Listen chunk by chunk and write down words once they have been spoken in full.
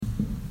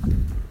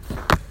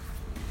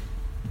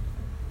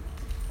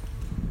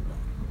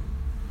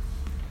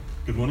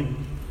Good morning.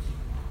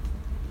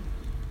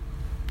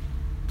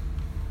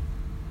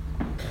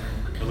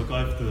 Look,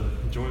 I have the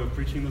joy of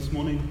preaching this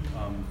morning.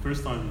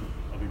 First time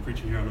I'll be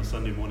preaching here on a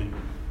Sunday morning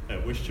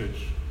at West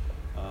Church.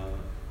 A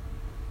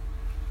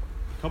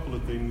couple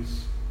of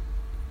things.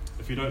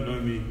 If you don't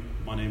know me,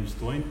 my name's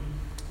Dwayne.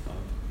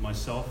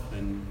 Myself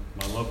and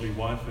my lovely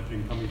wife have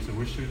been coming to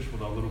West Church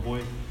with our little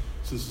boy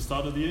since the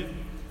start of the year.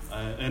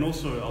 And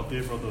also our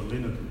dear brother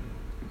Leonard,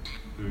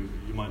 who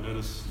you might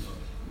notice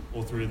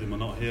all three of them are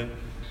not here.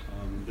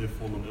 They've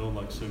fallen ill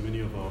like so many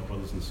of our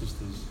brothers and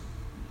sisters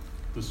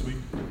this week.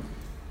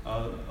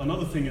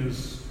 Another thing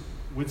is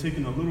we're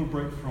taking a little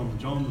break from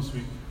John this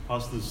week.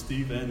 Pastors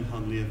Steve and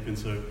Hanli have been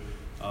so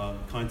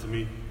kind to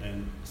me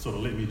and sort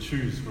of let me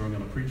choose where I'm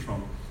going to preach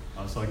from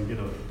so I can get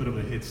a bit of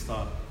a head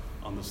start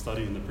on the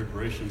study and the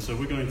preparation. So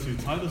we're going to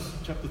Titus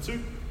chapter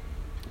 2.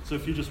 So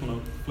if you just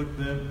want to flick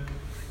there,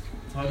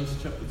 Titus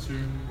chapter 2,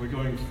 we're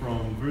going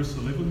from verse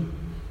 11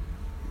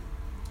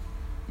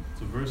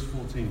 to verse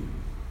 14.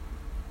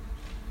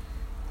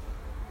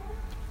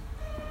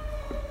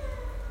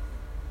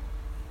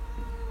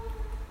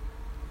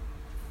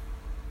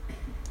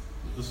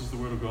 This is the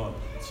word of God.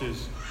 It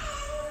says,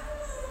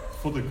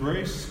 "For the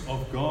grace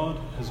of God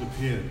has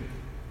appeared,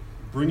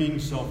 bringing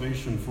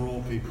salvation for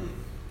all people,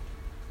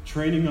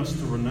 training us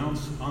to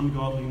renounce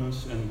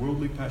ungodliness and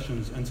worldly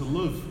passions and to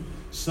live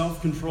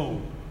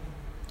self-controlled,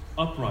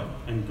 upright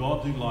and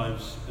godly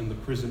lives in the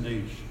present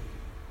age,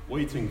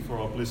 waiting for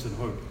our blessed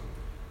hope,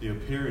 the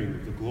appearing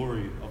of the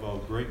glory of our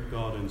great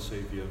God and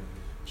Savior,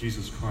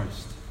 Jesus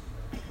Christ,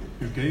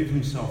 who gave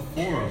himself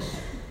for us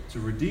to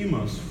redeem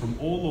us from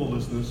all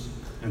lawlessness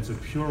and to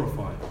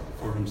purify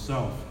for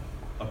himself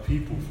a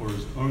people for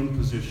his own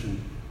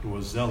possession who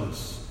are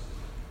zealous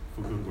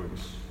for good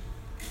works."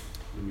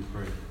 Let me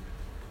pray.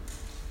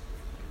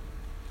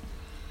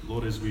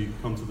 Lord, as we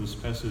come to this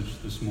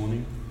passage this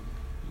morning,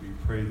 we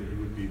pray that you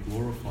would be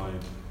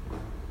glorified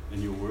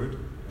in your word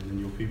and in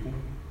your people.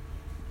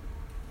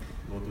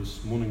 Lord,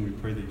 this morning we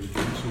pray that you would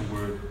use your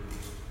word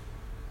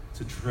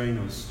to train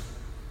us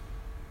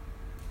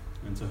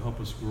and to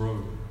help us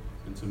grow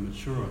and to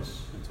mature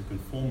us and to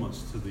conform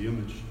us to the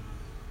image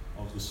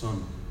of the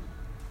Son.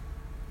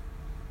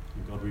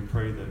 And God, we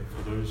pray that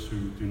for those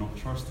who do not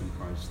trust in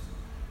Christ,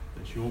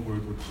 that your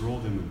word would draw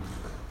them in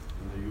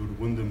and that you would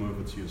win them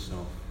over to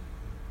yourself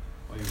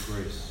by your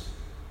grace.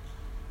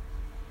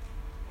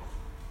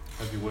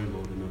 Have your way,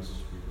 Lord, in us,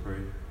 we pray.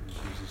 In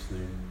Jesus'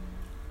 name,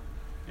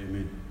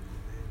 amen.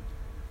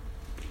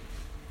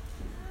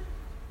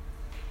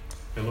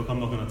 Okay, look, I'm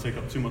not going to take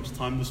up too much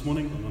time this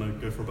morning. I'm going to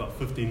go for about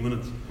 15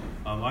 minutes.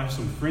 I have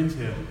some friends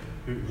here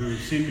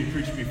who've seen me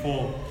preach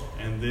before,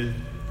 and they're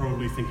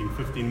probably thinking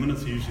 15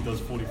 minutes. He usually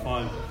does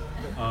 45.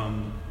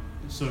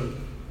 So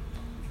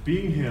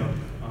being here,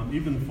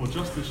 even for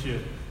just this year,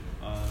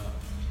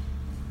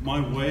 my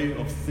way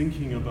of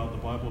thinking about the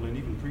Bible and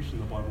even preaching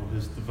the Bible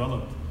has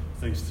developed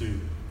thanks to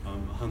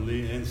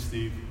Hanli and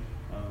Steve.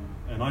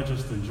 And I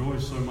just enjoy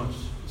so much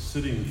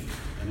sitting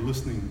and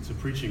listening to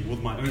preaching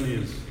with my own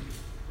ears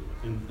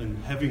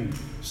and having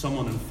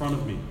someone in front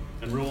of me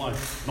in real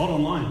life, not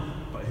online,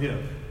 but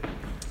here.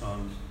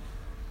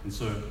 And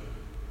so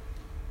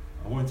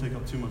I won't take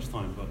up too much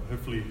time, but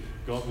hopefully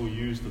God will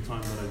use the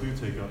time that I do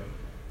take up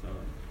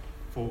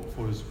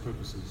for his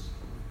purposes.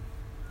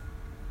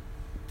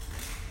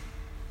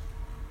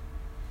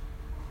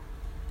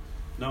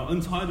 Now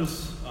in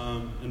Titus,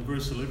 in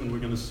verse 11, we're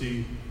going to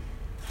see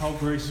how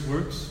grace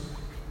works.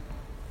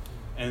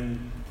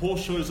 And Paul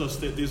shows us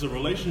that there's a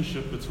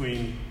relationship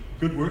between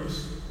good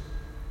works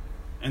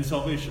and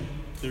salvation.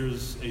 There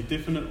is a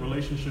definite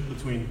relationship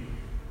between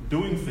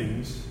doing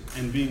things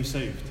and being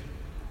saved.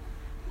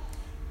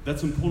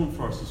 That's important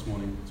for us this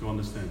morning to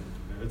understand.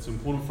 It's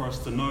important for us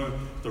to know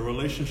the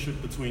relationship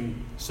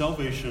between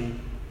salvation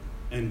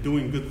and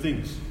doing good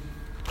things.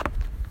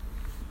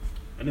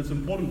 And it's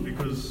important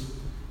because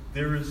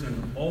there is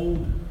an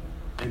old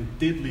and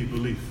deadly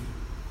belief.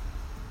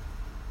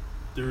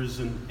 There is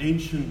an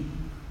ancient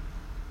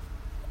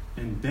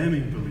and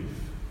damning belief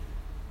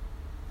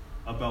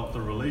about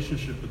the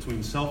relationship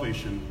between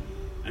salvation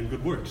and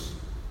good works.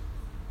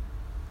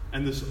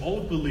 And this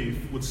old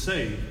belief would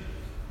say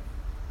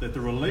that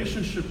the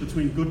relationship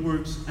between good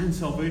works and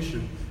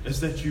salvation is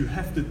that you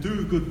have to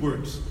do good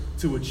works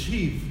to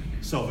achieve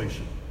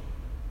salvation.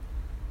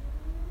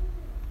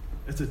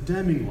 It's a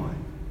damning lie.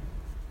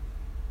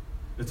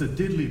 It's a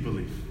deadly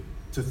belief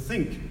to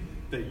think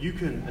that you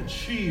can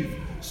achieve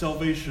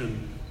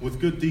salvation with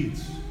good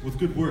deeds, with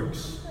good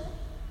works.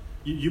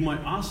 You might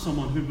ask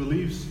someone who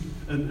believes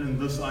in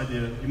this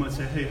idea, you might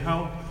say, hey,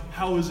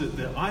 how is it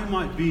that I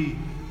might be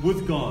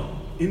with God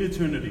in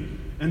eternity,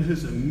 in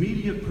his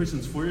immediate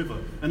presence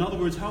forever? In other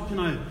words, how can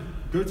I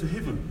go to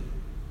heaven?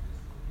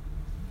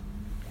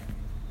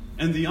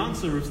 And the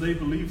answer, if they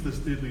believe this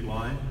deadly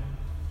lie,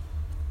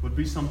 would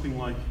be something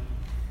like,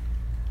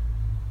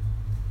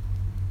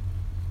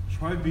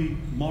 try be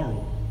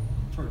moral.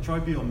 Try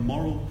be a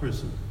moral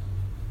person.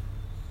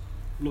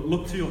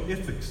 Look to your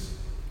ethics.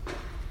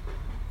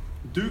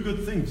 Do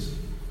good things.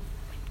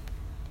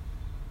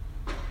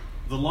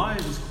 The lie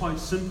is quite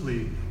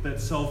simply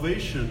that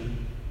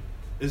salvation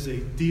is a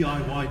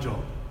DIY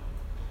job.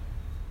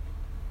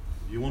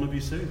 If you want to be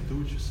saved,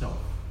 do it yourself.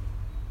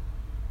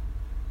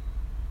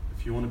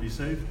 If you want to be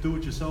saved, do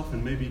it yourself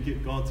and maybe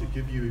get God to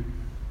give you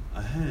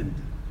a hand.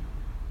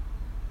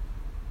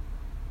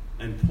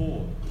 And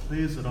Paul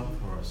clears it up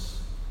for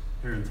us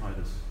here in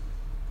Titus.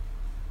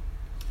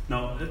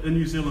 Now, in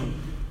New Zealand,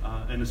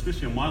 and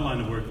especially in my line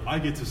of work, I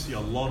get to see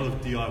a lot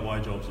of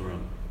DIY jobs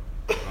around,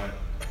 right?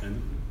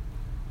 And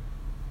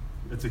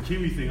it's a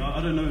Kiwi thing.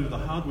 I don't know the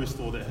hardware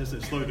store that has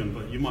that slogan,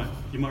 but you might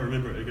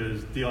remember it. It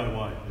goes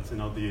DIY. It's in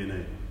our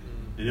DNA.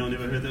 Anyone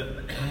ever heard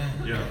that?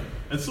 Yeah.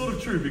 It's sort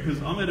of true because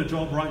I'm at a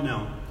job right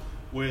now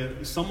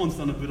where someone's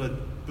done a bit of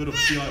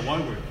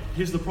DIY work.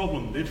 Here's the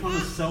problem. They're trying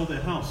to sell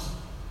their house.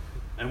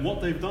 And what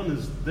they've done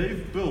is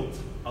they've built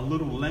a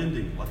little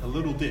landing, like a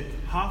little deck,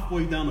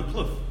 halfway down a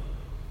cliff.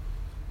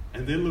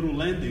 And their little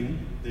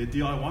landing, their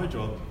DIY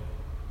job,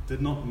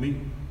 did not meet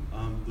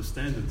the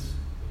standards.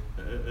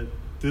 It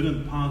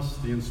didn't pass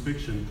the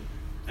inspection,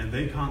 and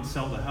they can't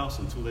sell the house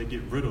until they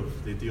get rid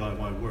of their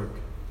DIY work.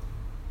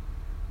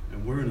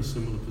 And we're in a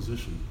similar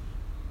position.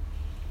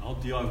 Our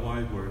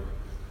DIY work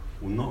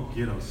will not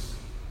get us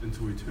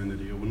into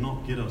eternity. It will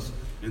not get us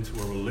into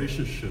a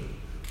relationship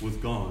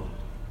with God.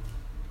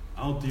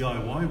 Our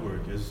DIY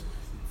work, as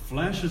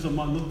flash as it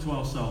might look to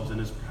ourselves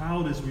and as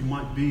proud as we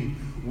might be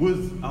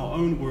with our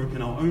own work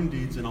and our own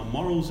deeds and our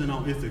morals and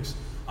our ethics,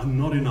 are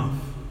not enough.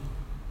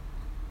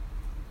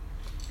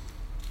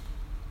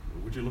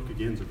 Would you look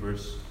again to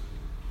verse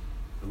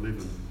 11?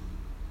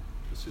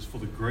 It says, "For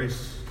the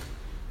grace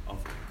of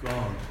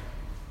God,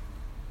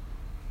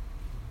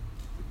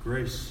 the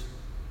grace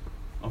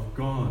of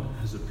God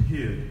has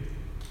appeared,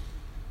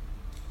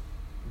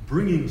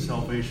 bringing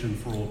salvation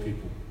for all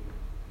people."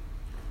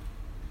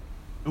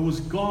 It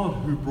was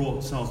God who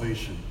brought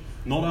salvation,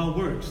 not our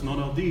works, not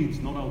our deeds,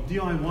 not our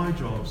DIY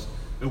jobs.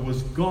 It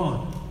was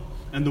God.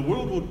 And the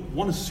world would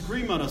want to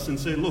scream at us and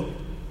say, look,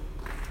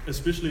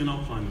 especially in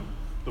our climate,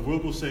 the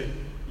world will say,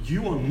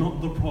 you are not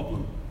the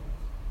problem.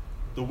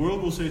 The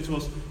world will say to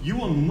us,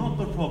 you are not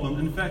the problem.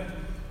 In fact,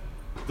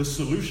 the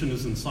solution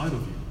is inside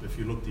of you if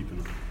you look deep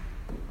enough.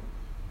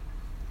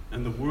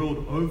 And the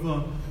world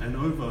over and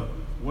over,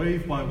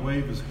 wave by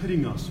wave, is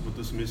hitting us with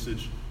this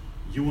message,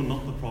 you are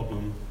not the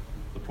problem.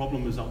 The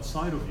problem is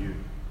outside of you,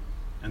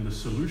 and the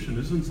solution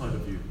is inside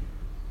of you.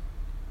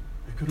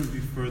 It couldn't be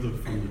further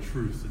from the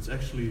truth. It's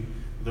actually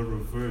the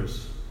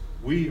reverse.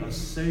 We are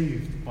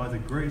saved by the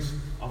grace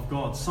of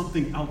God,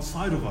 something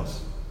outside of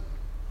us.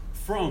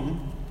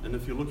 From, and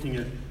if you're looking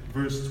at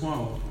verse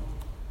 12,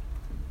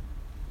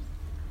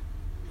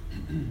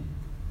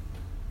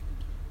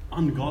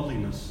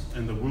 ungodliness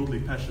and the worldly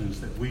passions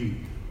that we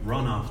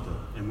run after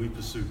and we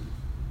pursue.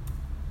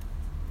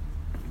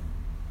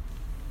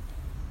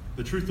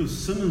 The truth is,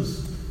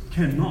 sinners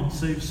cannot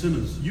save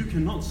sinners. You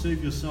cannot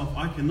save yourself.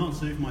 I cannot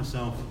save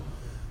myself.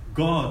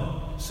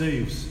 God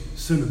saves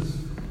sinners.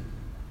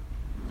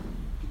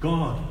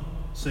 God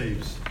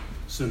saves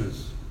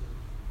sinners.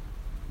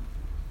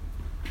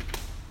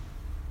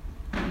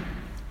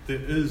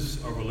 There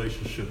is a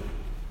relationship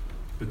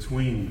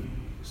between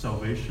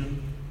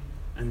salvation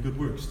and good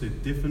works. There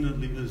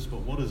definitely is,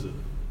 but what is it?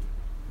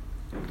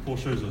 Paul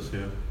shows us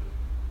here.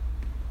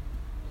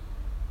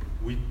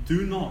 We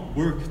do not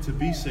work to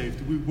be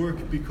saved. We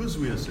work because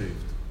we are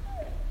saved.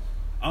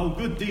 Our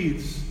good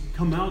deeds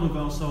come out of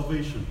our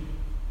salvation.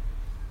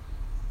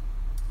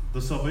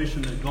 The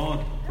salvation that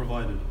God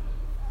provided.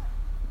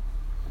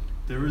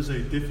 There is a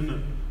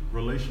definite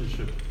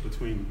relationship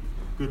between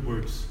good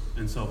works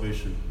and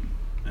salvation.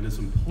 And it's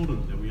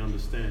important that we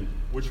understand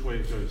which way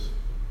it goes.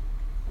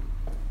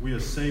 We are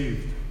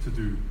saved to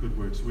do good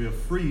works. We are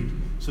freed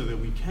so that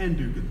we can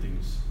do good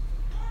things.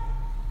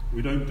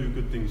 We don't do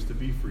good things to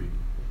be free.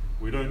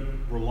 We don't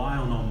rely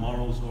on our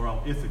morals or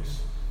our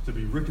ethics to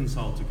be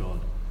reconciled to God.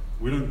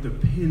 We don't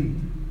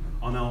depend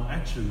on our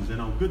actions and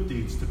our good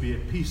deeds to be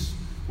at peace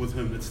with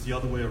Him. It's the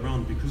other way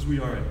around. Because we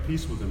are at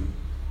peace with Him,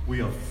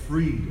 we are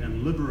freed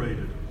and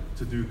liberated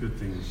to do good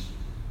things.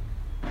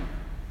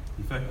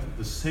 In fact,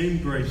 the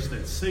same grace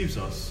that saves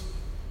us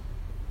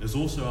is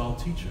also our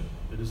teacher.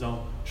 It is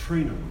our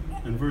trainer.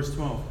 In verse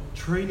 12,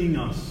 training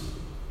us.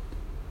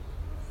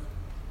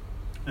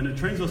 And it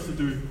trains us to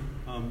do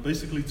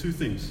basically two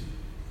things.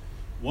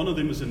 One of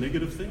them is a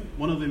negative thing.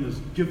 One of them is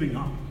giving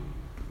up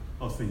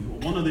of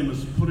things. One of them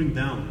is putting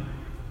down.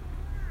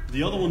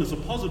 The other one is a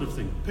positive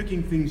thing,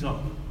 picking things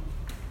up.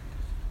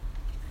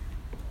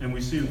 And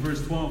we see in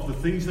verse 12, the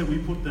things that we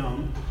put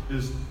down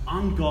is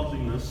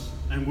ungodliness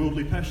and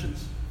worldly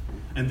passions.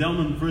 And down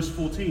in verse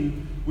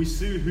 14, we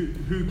see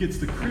who gets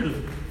the credit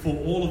for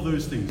all of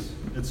those things.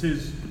 It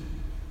says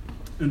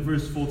in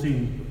verse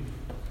 14,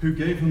 who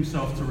gave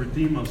Himself to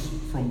redeem us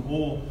from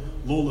all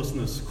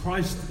lawlessness.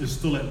 Christ is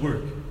still at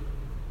work.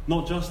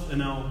 Not just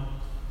in our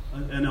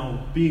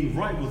being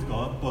right with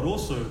God, but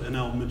also in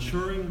our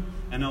maturing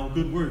and our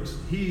good works.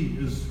 He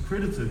is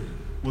credited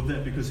with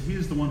that because He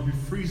is the one who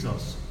frees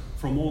us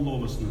from all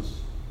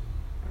lawlessness.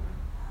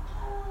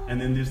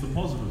 And then there's the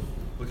positive.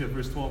 Look at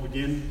verse 12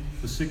 again,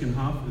 the second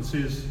half. It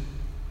says,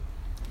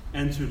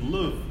 and to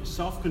live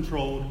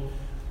self-controlled,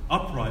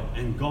 upright,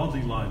 and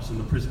godly lives in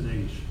the present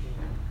age.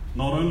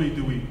 Not only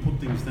do we put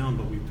things down,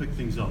 but we pick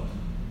things up.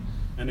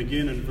 And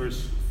again in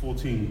verse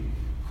 14,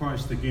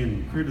 Christ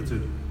again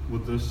credited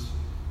with this.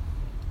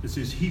 It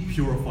says, he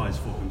purifies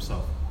for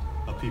himself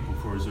a people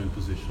for his own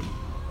possession.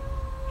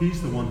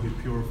 He's the one who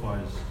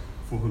purifies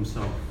for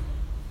himself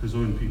his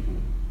own people.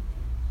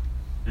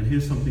 And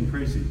here's something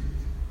crazy.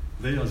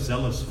 They are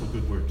zealous for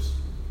good works.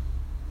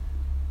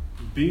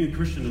 Being a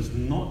Christian is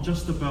not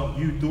just about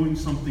you doing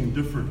something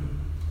different.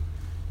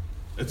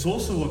 It's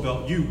also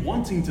about you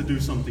wanting to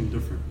do something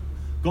different.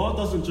 God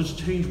doesn't just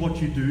change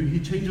what you do, he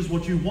changes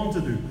what you want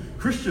to do.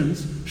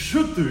 Christians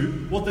should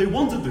do what they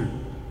want to do,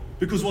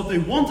 because what they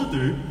want to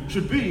do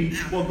should be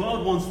what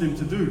God wants them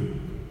to do.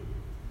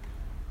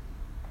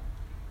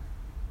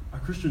 A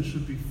Christian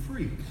should be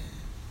free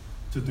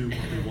to do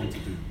what they want to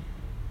do.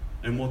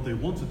 And what they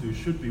want to do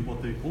should be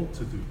what they ought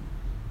to do.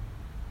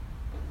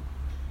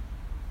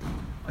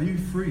 Are you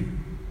free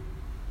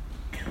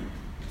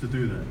to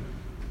do that?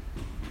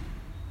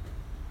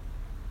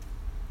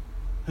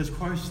 Has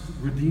Christ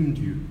redeemed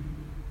you?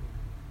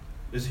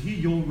 Is he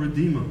your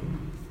Redeemer?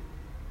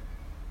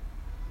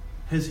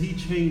 Has he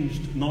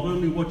changed not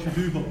only what you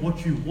do, but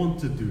what you want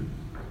to do?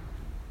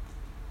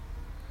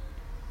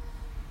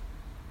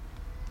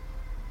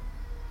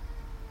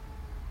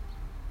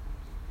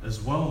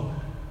 As well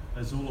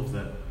as all of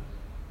that,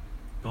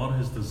 God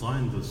has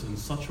designed this in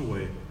such a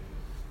way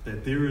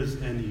that there is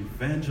an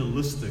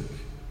evangelistic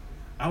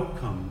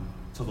outcome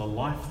to the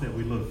life that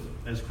we live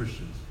as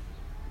Christians,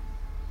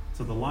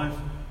 to the life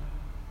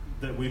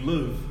that we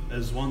live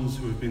as ones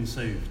who have been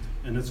saved.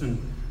 And it's in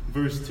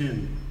verse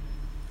 10.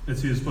 It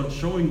says, but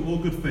showing all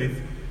good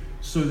faith,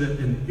 so that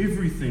in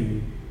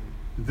everything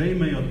they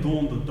may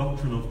adorn the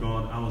doctrine of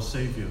God our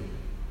Savior.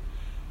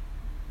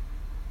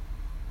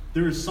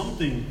 There is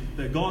something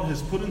that God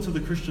has put into the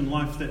Christian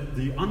life that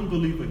the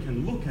unbeliever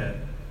can look at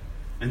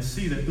and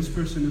see that this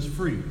person is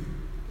free.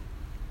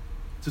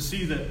 To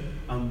see that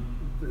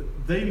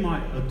they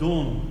might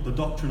adorn the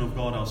doctrine of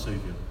God our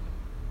Savior.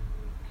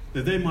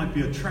 That they might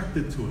be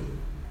attracted to it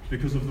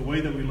because of the way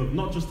that we live.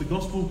 Not just the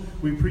gospel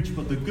we preach,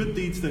 but the good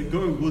deeds that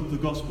go with the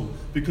gospel.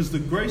 Because the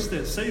grace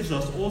that saves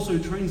us also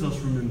trains us,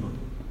 remember.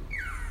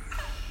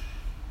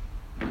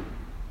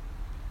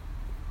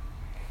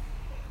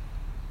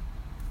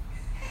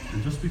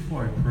 And just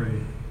before I pray,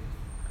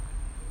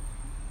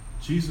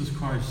 Jesus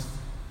Christ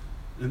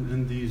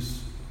in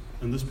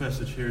this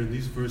passage here, in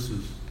these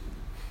verses,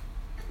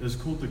 is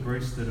called the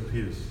grace that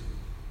appears.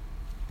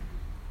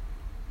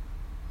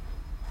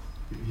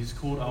 He's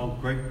called our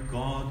great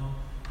God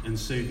and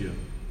Savior.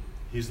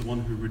 He's the one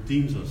who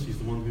redeems us. He's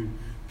the one who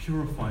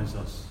purifies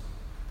us.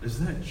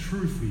 Is that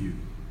true for you?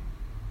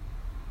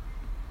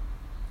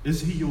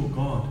 Is he your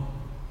God?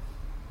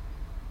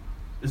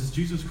 Is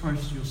Jesus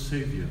Christ your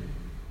Savior?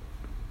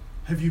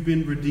 Have you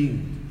been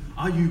redeemed?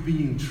 Are you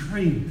being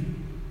trained?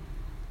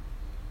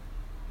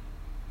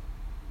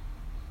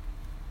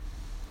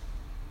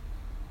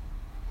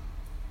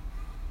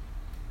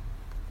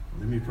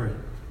 Let me pray.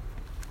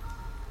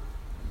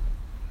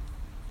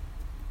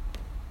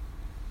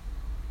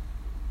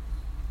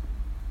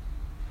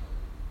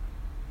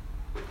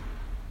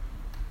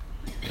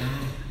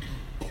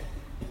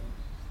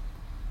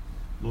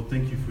 Lord,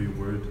 thank you for your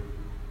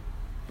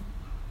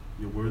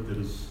word that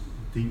is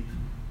deep,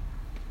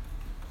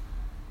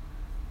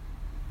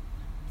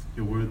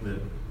 your word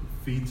that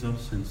feeds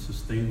us and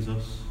sustains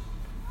us,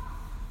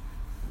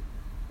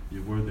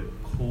 your word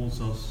that calls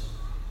us,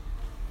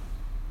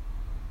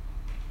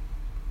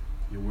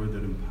 your word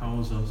that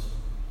empowers us,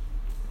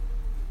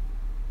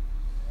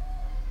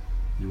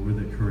 your word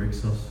that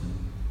corrects us and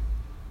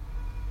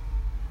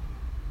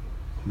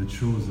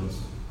matures us.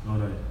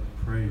 God, I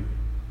pray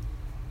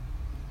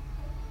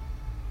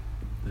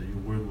that your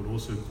word would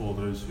also call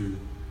those who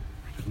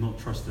have not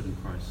trusted in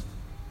Christ.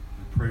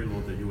 I pray,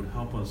 Lord, that you would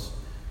help us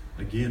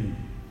again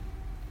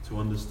to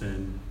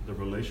understand the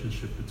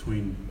relationship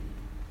between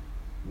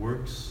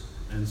works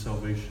and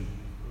salvation.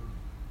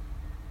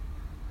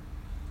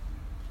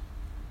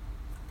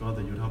 God,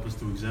 that you would help us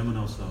to examine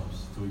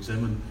ourselves, to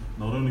examine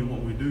not only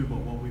what we do, but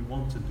what we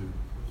want to do.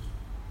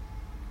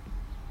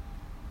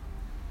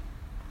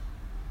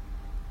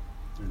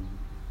 And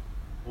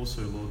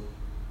also, Lord,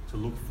 to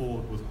look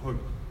forward with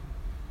hope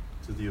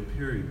to the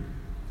appearing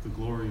of the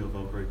glory of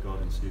our great God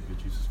and Savior,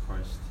 Jesus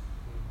Christ.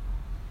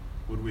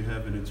 Would we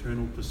have an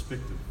eternal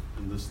perspective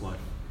in this life?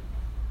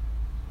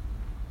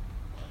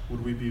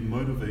 Would we be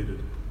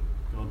motivated,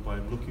 God, by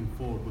looking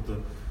forward with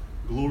the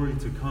glory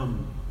to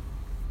come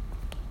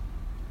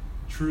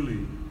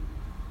truly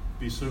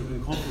be so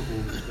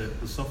incomparable that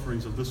the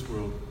sufferings of this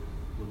world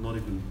would not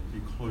even be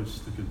close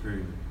to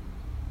comparing?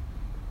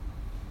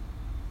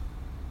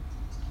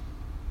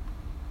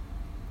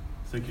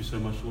 Thank you so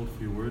much, Lord,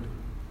 for your word.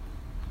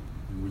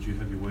 And would you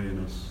have your way in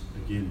us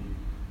again,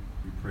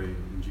 we pray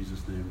in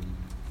Jesus' name.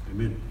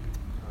 Amen.